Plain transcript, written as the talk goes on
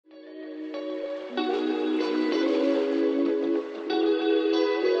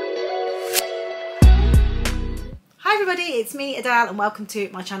everybody, it's me Adele and welcome to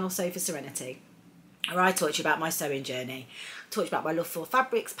my channel Sew for Serenity, where I talk to you about my sewing journey, talk to you about my love for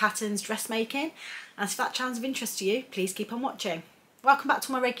fabrics, patterns, dressmaking, and if that sounds of interest to you, please keep on watching. Welcome back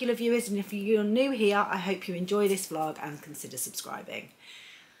to my regular viewers, and if you're new here, I hope you enjoy this vlog and consider subscribing.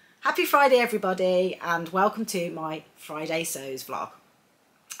 Happy Friday everybody, and welcome to my Friday Sews vlog,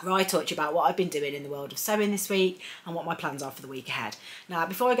 where I talk to you about what I've been doing in the world of sewing this week and what my plans are for the week ahead. Now,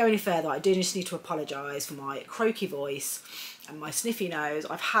 before I go any further, I do just need to apologise for my croaky voice and my sniffy nose.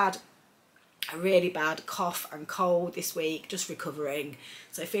 I've had a really bad cough and cold this week, just recovering,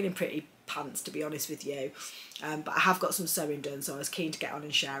 so feeling pretty pants to be honest with you. But I have got some sewing done, so I was keen to get on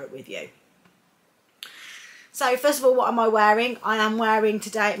and share it with you. So first of all, what am I wearing? I am wearing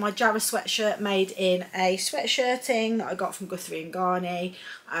today my Jarrah sweatshirt made in a sweatshirting that I got from Guthrie and Garney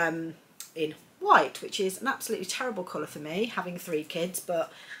in white, which is an absolutely terrible colour for me, having 3 kids,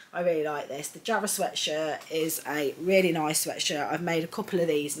 but I really like this. The Jarrah sweatshirt is a really nice sweatshirt. I've made a couple of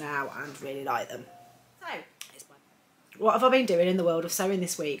these now and really like them. So, what have I been doing in the world of sewing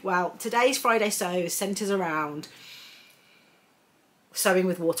this week? Well, today's Friday Sew centres around sewing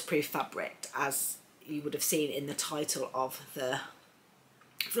with waterproof fabric, as you would have seen in the title of the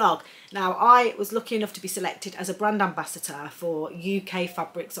vlog. Now, I was lucky enough to be selected as a brand ambassador for UK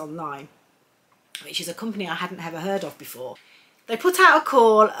Fabrics Online, which is a company I hadn't ever heard of before. They put out a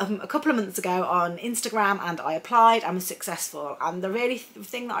call a couple of months ago on Instagram, and I applied and was successful. And the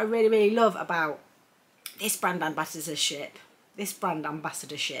thing that I really love about this brand ambassadorship is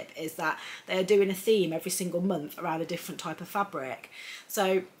that they are doing a theme every single month around a different type of fabric.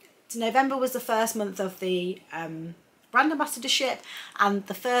 So November was the first month of the brand ambassadorship, and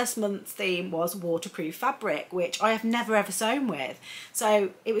the first month's theme was waterproof fabric, which I have never ever sewn with.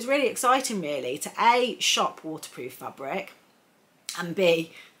 So it was really exciting really to A, shop waterproof fabric, and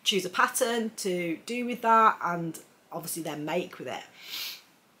B, choose a pattern to do with that, and obviously then make with it.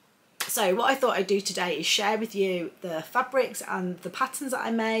 So what I thought I'd do today is share with you the fabrics and the patterns that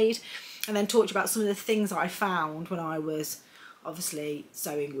I made, and then talk to you about some of the things that I found when I was obviously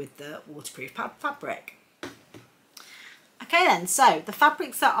sewing with the waterproof fabric. Okay then, so the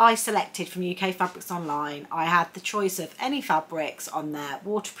fabrics that I selected from UK Fabrics Online, I had the choice of any fabrics on their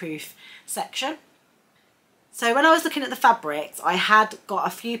waterproof section. So when I was looking at the fabrics, I had got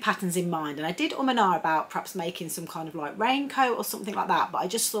a few patterns in mind, and I did and ah about perhaps making some kind of like raincoat or something like that, but I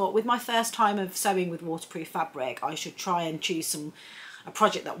just thought with my first time of sewing with waterproof fabric, I should try and choose a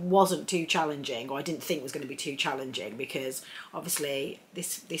project that wasn't too challenging, or I didn't think was going to be too challenging, because obviously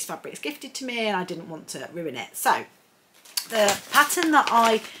this fabric is gifted to me and I didn't want to ruin it. So the pattern that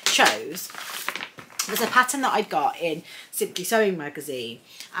I chose was a pattern that I'd got in Simply Sewing magazine,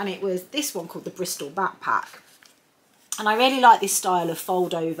 and it was this one called the Bristol Backpack. And I really like this style of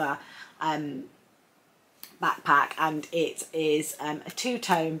fold over backpack, and it is a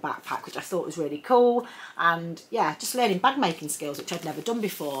 2-tone backpack, which I thought was really cool. And yeah, just learning bag making skills, which I'd never done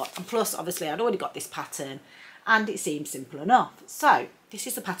before, and plus obviously I'd already got this pattern and it seemed simple enough. So this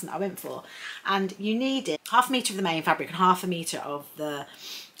is the pattern that I went for, and you needed 1/2 metre of the main fabric and 1/2 metre of the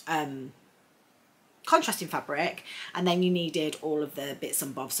contrasting fabric, and then you needed all of the bits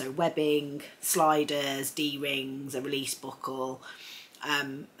and bobs, so webbing, sliders, D-rings, a release buckle,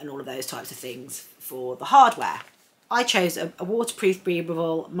 and all of those types of things for the hardware. I chose a waterproof,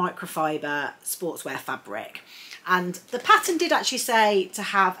 breathable, microfibre sportswear fabric, and the pattern did actually say to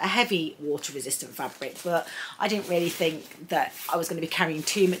have a heavy water resistant fabric, but I didn't really think that I was going to be carrying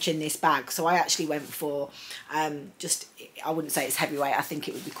too much in this bag, so I actually went for I wouldn't say it's heavyweight, I think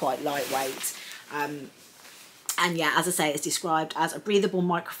it would be quite lightweight. And yeah, as I say, it's described as a breathable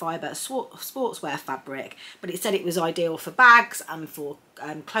microfibre sportswear fabric, but it said it was ideal for bags and for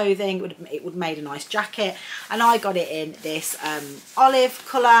clothing. It would have made a nice jacket, and I got it in this olive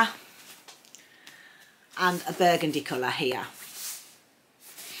colour and a burgundy colour here.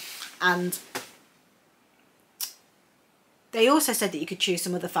 And they also said that you could choose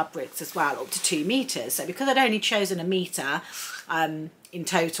some other fabrics as well, up to 2 metres. So because I'd only chosen a metre in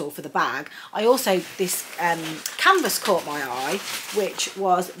total for the bag, this canvas caught my eye, which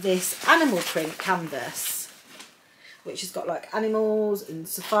was this animal print canvas, which has got like animals and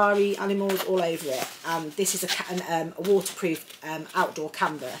safari animals all over it. This is a waterproof outdoor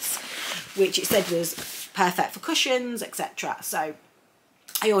canvas, which it said was perfect for cushions, etc. So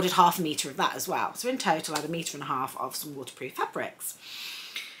I ordered 1/2 metre of that as well. So in total I had 1.5 metres of some waterproof fabrics.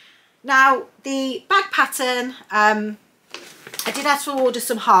 Now the bag pattern, I did have to order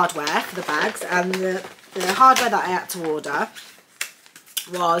some hardware for the bags, and the hardware that I had to order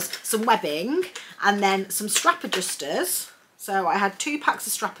was some webbing and then some strap adjusters. So I had 2 packs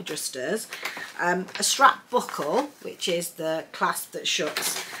of strap adjusters, a strap buckle, which is the clasp that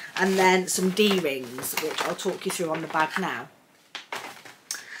shuts, and then some D-rings, which I'll talk you through on the bag now.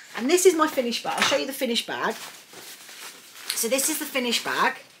 And this is my finished bag. I'll show you the finished bag. So this is the finished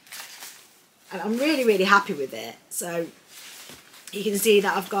bag, and I'm really, really happy with it. So you can see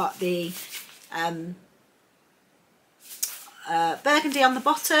that I've got the burgundy on the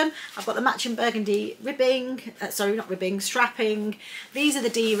bottom. I've got the matching burgundy ribbing, sorry, not ribbing, strapping. These are the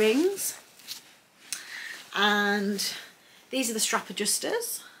D-rings, and these are the strap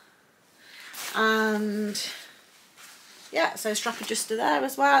adjusters, and yeah, so strap adjuster there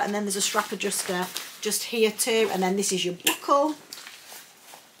as well, and then there's a strap adjuster just here too, and then this is your buckle,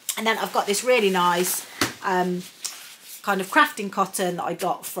 and then I've got this really nice kind of crafting cotton that I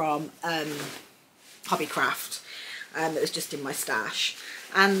got from Hobbycraft. That was just in my stash.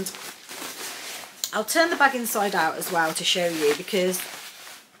 And I'll turn the bag inside out as well to show you, because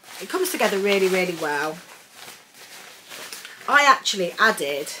it comes together really, really well. I actually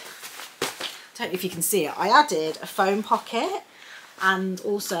added, I don't know if you can see it, I added a foam pocket, and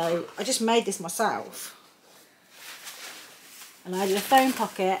also I just made this myself. And I added a foam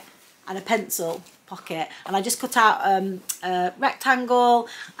pocket and a pencil pocket, and I just cut out a rectangle,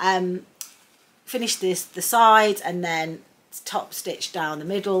 finished the sides, and then top stitched down the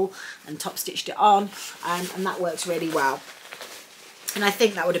middle and top stitched it on, and that works really well. And I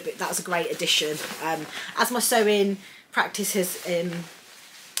think that was a great addition. As my sewing practice has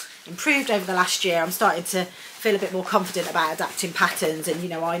improved over the last year, I'm starting to feel a bit more confident about adapting patterns, and you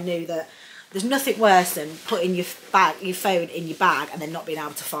know, I knew that there's nothing worse than putting your phone in your bag and then not being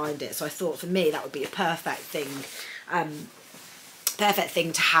able to find it. So I thought for me that would be a perfect thing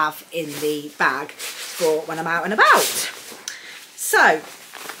to have in the bag for when I'm out and about. So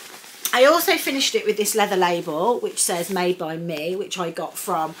I also finished it with this leather label which says made by me, which I got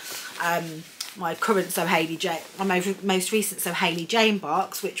from my current my most recent HAYLEY Jane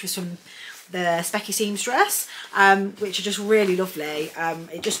box, which was from the Specky Seamstress, which are just really lovely.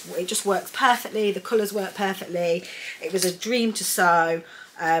 It just works perfectly. The colours work perfectly. It was a dream to sew.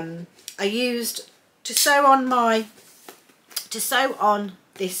 I used to sew on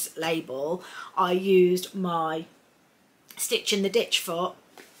this label, I used my Stitch in the Ditch foot,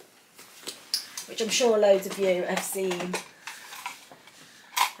 which I'm sure loads of you have seen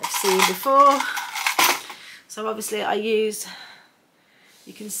before. So obviously I use,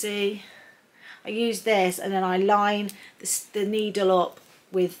 you can see, I use this, and then I line the needle up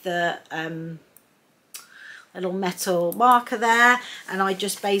with the little metal marker there, and I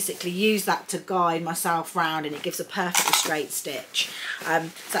just basically use that to guide myself round, and it gives a perfectly straight stitch. So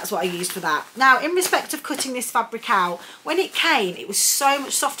that's what I used for that. Now, in respect of cutting this fabric out, when it came, it was so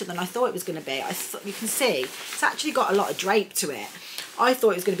much softer than I thought it was going to be. You can see it's actually got a lot of drape to it. I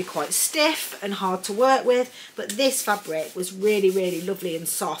thought it was going to be quite stiff and hard to work with, but this fabric was really, really lovely and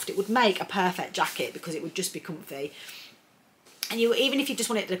soft. It would make a perfect jacket because it would just be comfy. And even if you just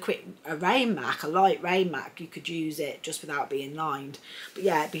wanted a rain mac, a light rain mac, you could use it just without being lined. But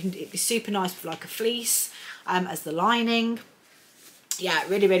yeah, it'd be super nice with like a fleece as the lining. Yeah,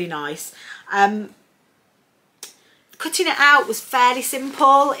 really, really nice. Cutting it out was fairly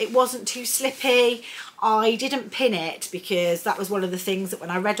simple. It wasn't too slippy. I didn't pin it because that was one of the things that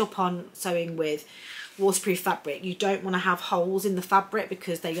when I read up on sewing with waterproof fabric, you don't want to have holes in the fabric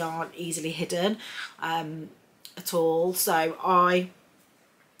because they aren't easily hidden at all. So I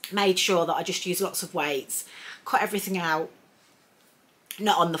made sure that I just used lots of weights, cut everything out,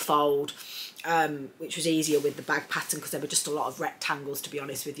 not on the fold, which was easier with the bag pattern because there were just a lot of rectangles, to be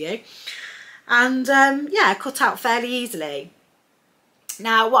honest with you. And yeah, cut out fairly easily.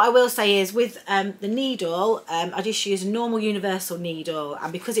 Now, what I will say is with the needle, I just used a normal universal needle,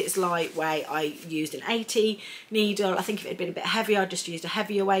 and because it's lightweight, I used an 80 needle. I think if it had been a bit heavier, I just used a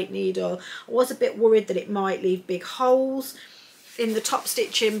heavier weight needle. I was a bit worried that it might leave big holes in the top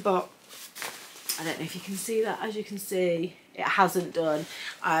stitching, but I don't know if you can see that. As you can see, it hasn't done.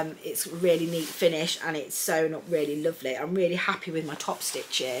 It's a really neat finish, and it's sewn up really lovely. I'm really happy with my top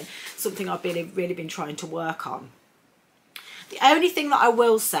stitching, something I've really been trying to work on. The only thing that I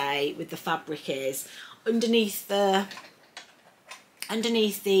will say with the fabric is underneath the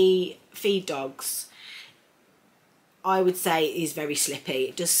feed dogs, I would say it is very slippy.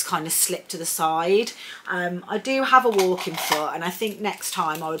 It just kind of slipped to the side. I do have a walking foot, and I think next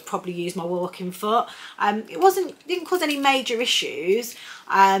time I would probably use my walking foot. It didn't cause any major issues.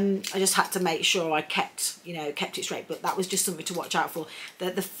 I just had to make sure I kept it straight, but that was just something to watch out for.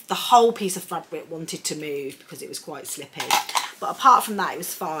 The whole piece of fabric wanted to move because it was quite slippy. But apart from that, it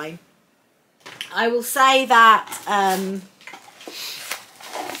was fine. I will say that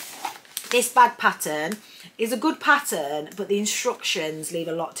This bag pattern is a good pattern, but the instructions leave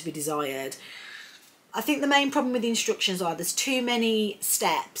a lot to be desired. I think the main problem with the instructions are there's too many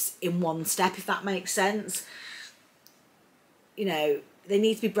steps in one step, if that makes sense. You know, they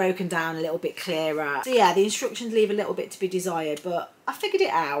need to be broken down a little bit clearer. So yeah, the instructions leave a little bit to be desired, but I figured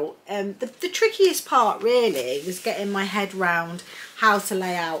it out. The trickiest part really was getting my head round how to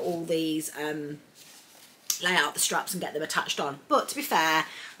lay out all these, lay out the straps and get them attached on. But to be fair,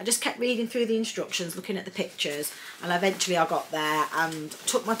 I just kept reading through the instructions, looking at the pictures, and eventually I got there and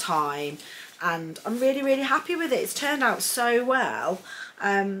took my time, and I'm really, really happy with it. It's turned out so well.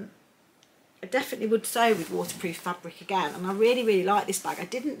 I definitely would sew with waterproof fabric again, and I really, really like this bag. I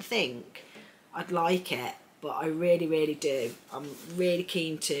didn't think I'd like it, but I really, really do. I'm really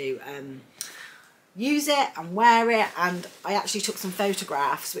keen to use it and wear it, and I actually took some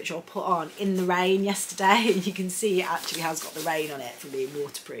photographs which I'll put on in the rain yesterday, and you can see it actually has got the rain on it from being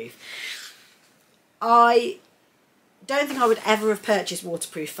waterproof. I don't think I would ever have purchased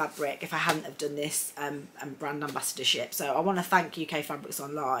waterproof fabric if I hadn't have done this brand ambassadorship. So I want to thank UK Fabrics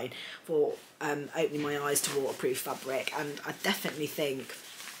Online for opening my eyes to waterproof fabric, and I definitely think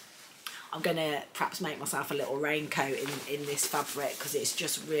I'm going to perhaps make myself a little raincoat in this fabric, because it's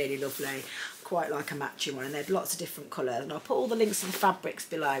just really lovely. Quite like a matching one, and there's lots of different colours, and I'll put all the links to the fabrics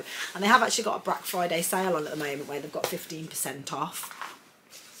below. And they have actually got a Black Friday sale on at the moment where they've got 15% off.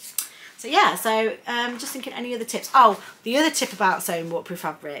 So yeah, so just thinking any other tips. Oh, the other tip about sewing waterproof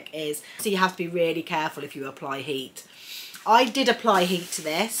fabric is, so you have to be really careful if you apply heat. I did apply heat to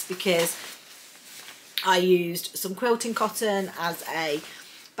this because I used some quilting cotton as a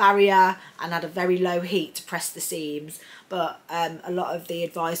barrier and had a very low heat to press the seams, but a lot of the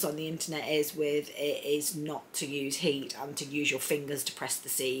advice on the internet is not to use heat and to use your fingers to press the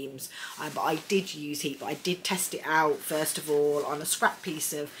seams. But I did use heat, but I did test it out first of all on a scrap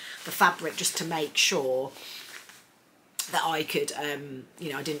piece of the fabric just to make sure that I could,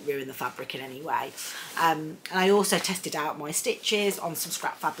 you know, I didn't ruin the fabric in any way. And I also tested out my stitches on some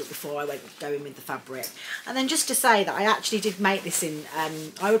scrap fabric before I went going with the fabric. And then just to say that I actually did make this in,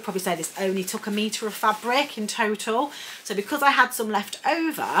 I would probably say this only took 1 metre of fabric in total. So because I had some left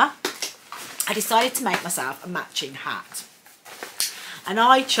over, I decided to make myself a matching hat. And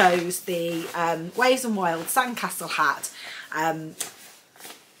I chose the Waves and Wild Sandcastle hat,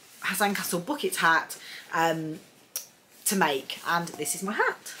 Sandcastle bucket hat, to make, and this is my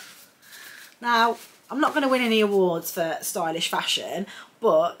hat. Now, I'm not going to win any awards for stylish fashion,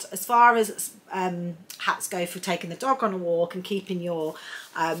 but as far as hats go for taking the dog on a walk and keeping your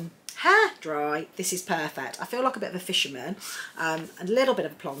hair dry, this is perfect. I feel like a bit of a fisherman, a little bit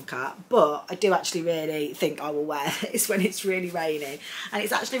of a plonker, but I do actually really think I will wear this when it's really raining, and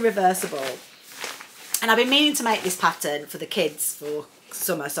it's actually reversible. And I've been meaning to make this pattern for the kids for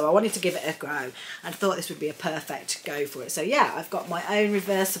summer, so I wanted to give it a go and thought this would be a perfect go for it. So yeah, I've got my own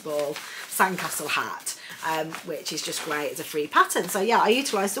reversible Sandcastle hat, which is just great as a free pattern. So yeah, I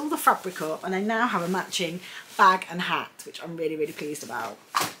utilised all the fabric up, and I now have a matching bag and hat, which I'm really, really pleased about.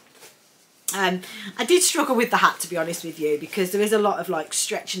 I did struggle with the hat, to be honest with you, because there is a lot of like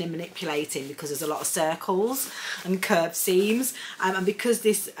stretching and manipulating, because there's a lot of circles and curved seams, and because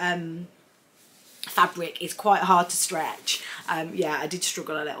this fabric is quite hard to stretch, yeah, I did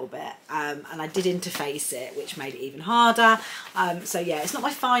struggle a little bit, and I did interface it, which made it even harder. So yeah, it's not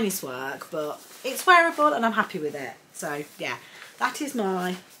my finest work, but it's wearable and I'm happy with it. So yeah, that is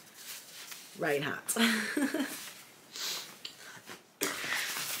my rain hat.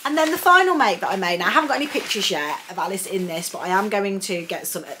 And then the final make that I made, now I haven't got any pictures yet of Alice in this, but I am going to get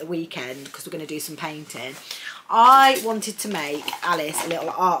some at the weekend because we're going to do some painting. I wanted to make Alice a little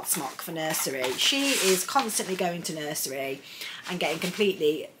art smock for nursery. She is constantly going to nursery and getting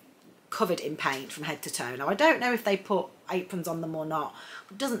completely covered in paint from head to toe. Now I don't know if they put aprons on them or not.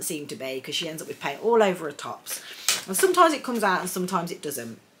 It doesn't seem to be, because she ends up with paint all over her tops. And sometimes it comes out and sometimes it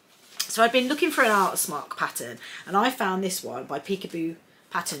doesn't. So I've been looking for an art smock pattern, and I found this one by Peekaboo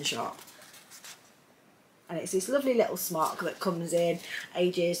Pattern Shop. And it's this lovely little smock that comes in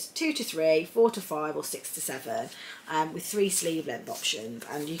ages 2 to 3, 4 to 5 or 6 to 7, with 3 sleeve length options,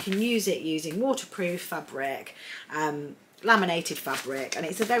 and you can use it using waterproof fabric, laminated fabric, and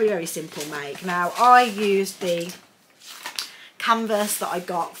it's a very, very simple make. Now I used the canvas that I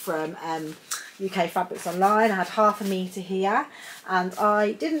got from UK Fabrics Online. I had 1/2 metre here, and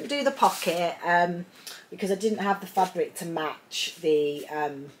I didn't do the pocket because I didn't have the fabric to match the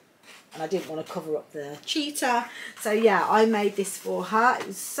and I didn't want to cover up the cheetah. So yeah, I made this for her. It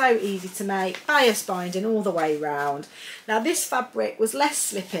was so easy to make, bias binding all the way round. Now this fabric was less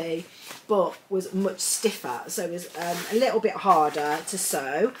slippy but was much stiffer, so it was a little bit harder to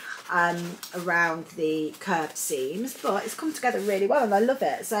sew around the curved seams, but it's come together really well and I love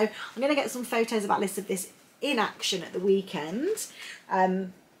it. So I'm going to get some photos of Alice of this in action at the weekend.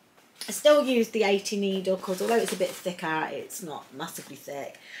 I still use the 80 needle because although it's a bit thicker, it's not massively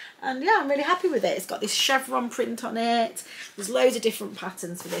thick. And yeah, I'm really happy with it. It's got this chevron print on it. There's loads of different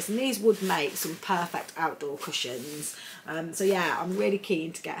patterns for this, and these would make some perfect outdoor cushions. So yeah, I'm really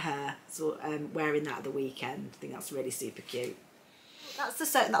keen to get her wearing that at the weekend. I think that's really super cute.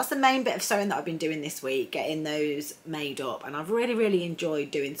 That's the main bit of sewing that I've been doing this week, getting those made up, and I've really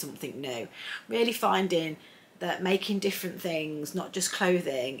enjoyed doing something new. Really finding that making different things, not just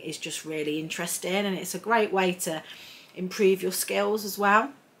clothing, is just really interesting, and it's a great way to improve your skills as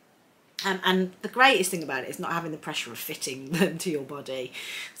well. And the greatest thing about it is not having the pressure of fitting them to your body,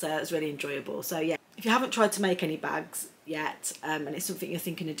 so it's really enjoyable. So yeah, if you haven't tried to make any bags yet, and it's something you're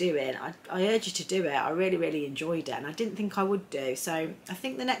thinking of doing, I urge you to do it. I really enjoyed it, and I didn't think I would do. So I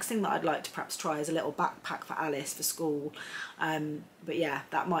think the next thing that I'd like to perhaps try is a little backpack for Alice for school. But yeah,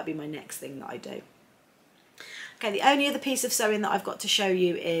 that might be my next thing that I do. Okay, the only other piece of sewing that I've got to show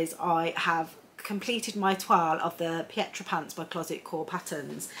you is I have completed my toile of the Pietra pants by Closet Core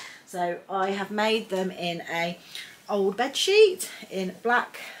Patterns. So I have made them in a old bed sheet, in a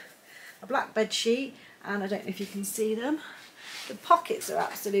black bed sheet, and I don't know if you can see them. The pockets are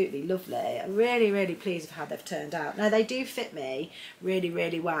absolutely lovely. I'm really pleased with how they've turned out. Now they do fit me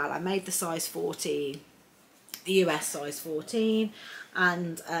really well. I made the size 14, the US size 14,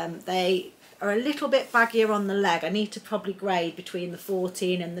 and they are a little bit baggier on the leg. I need to probably grade between the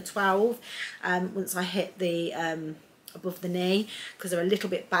 14 and the 12 once I hit the above the knee, because they're a little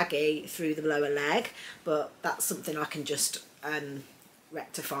bit baggy through the lower leg, but that's something I can just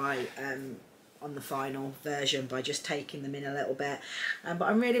rectify on the final version by just taking them in a little bit. But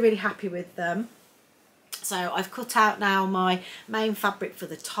I'm really happy with them. So I've cut out now my main fabric for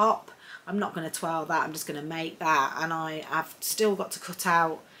the top. I'm not going to twirl that, I'm just going to make that, and I've still got to cut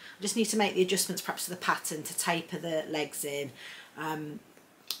out, I just need to make the adjustments perhaps to the pattern to taper the legs in.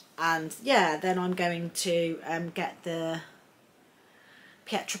 And yeah, then I'm going to get the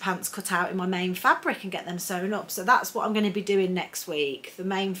Pietra pants cut out in my main fabric and get them sewn up. So that's what I'm going to be doing next week. The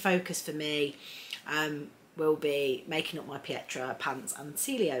main focus for me will be making up my Pietra pants and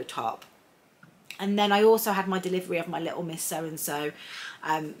Celio top. And then I also had my delivery of my Little Miss So-and-so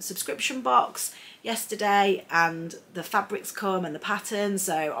subscription box yesterday, and the fabrics come and the patterns,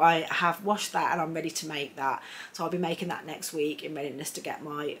 so I have washed that and I'm ready to make that. So I'll be making that next week in readiness to get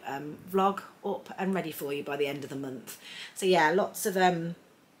my vlog up and ready for you by the end of the month. So yeah, lots of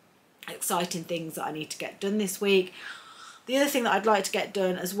exciting things that I need to get done this week. The other thing that I'd like to get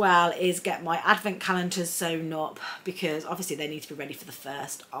done as well is get my advent calendars sewn up, because obviously they need to be ready for the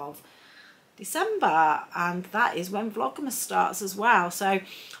 1st of December, and that is when Vlogmas starts as well. So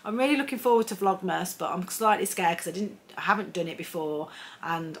I'm really looking forward to Vlogmas, but I'm slightly scared because I haven't done it before,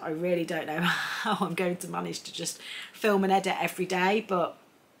 and I really don't know how I'm going to manage to just film and edit every day, but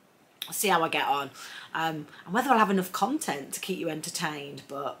I'll see how I get on, and whether I'll have enough content to keep you entertained.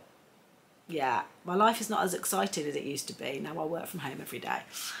 But yeah, my life is not as exciting as it used to be. Now I work from home every day.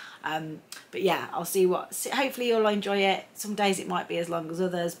 But yeah, I'll see hopefully you'll enjoy it. Some days it might be as long as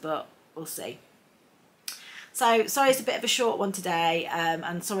others, but we'll see. So sorry it's a bit of a short one today,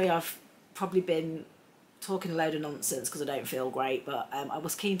 and sorry I've probably been talking a load of nonsense because I don't feel great, but I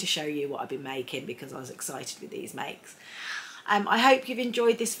was keen to show you what I've been making because I was excited with these makes. I hope you've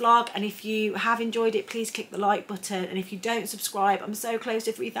enjoyed this vlog, and if you have enjoyed it, please click the like button, and if you don't subscribe, I'm so close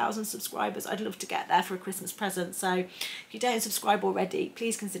to 3,000 subscribers. I'd love to get there for a Christmas present, so if you don't subscribe already,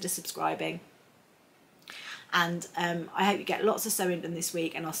 please consider subscribing. And I hope you get lots of sewing done this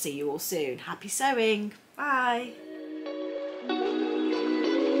week, and I'll see you all soon. Happy sewing. Bye.